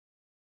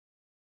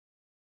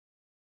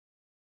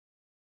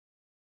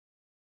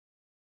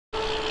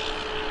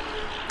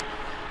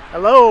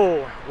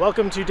Hello,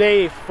 welcome to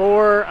day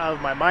 4 of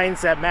my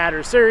Mindset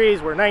Matters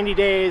series. We're 90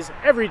 days,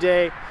 every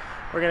day.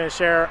 We're going to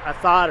share a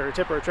thought or a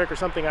tip or a trick or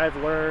something I've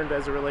learned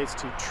as it relates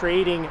to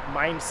trading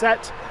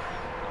mindset.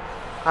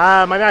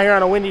 I'm out here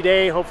on a windy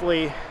day.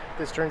 Hopefully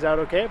this turns out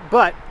okay.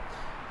 But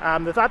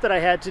the thought that I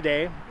had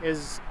today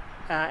is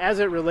as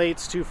it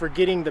relates to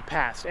forgetting the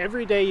past.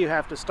 Every day you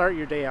have to start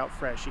your day out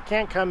fresh. You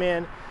can't come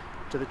in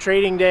to the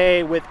trading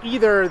day with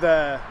either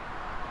the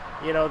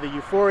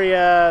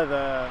euphoria,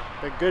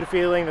 the good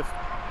feeling,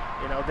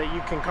 that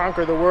you can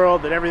conquer the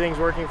world, that everything's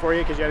working for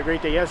you because you had a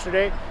great day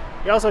yesterday.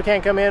 You also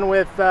can't come in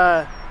with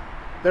the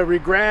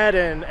regret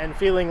and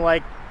feeling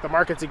like the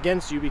market's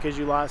against you because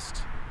you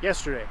lost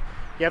yesterday.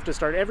 You have to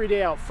start every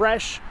day out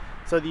fresh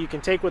so that you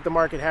can take what the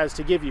market has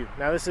to give you.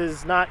 Now, this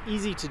is not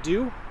easy to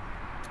do.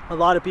 A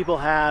lot of people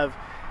have,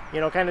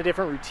 kind of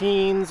different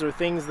routines or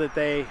things that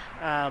they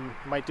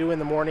might do in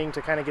the morning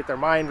to kind of get their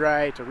mind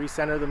right, to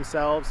recenter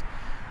themselves.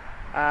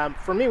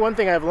 For me, one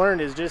thing I've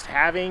learned is just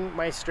having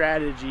my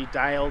strategy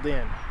dialed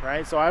in,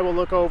 right? So I will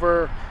look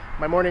over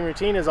my morning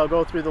routine as I'll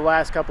go through the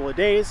last couple of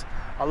days.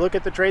 I'll look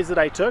at the trades that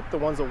I took, the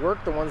ones that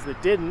worked, the ones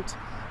that didn't,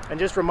 and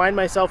just remind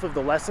myself of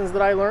the lessons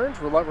that I learned,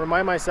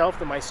 remind myself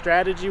that my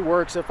strategy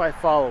works if I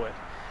follow it.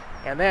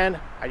 And then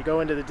I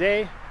go into the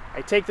day,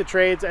 I take the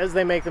trades as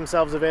they make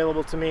themselves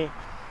available to me,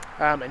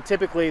 and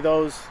typically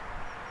those,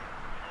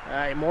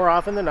 more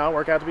often than not,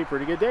 work out to be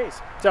pretty good days.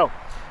 So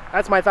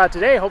that's my thought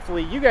today.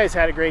 Hopefully you guys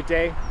had a great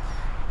day.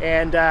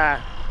 And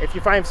if you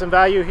find some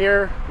value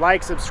here,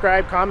 like,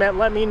 subscribe, comment,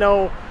 let me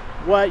know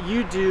what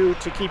you do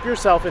to keep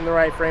yourself in the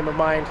right frame of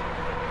mind.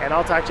 And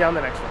I'll talk to you on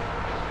the next one.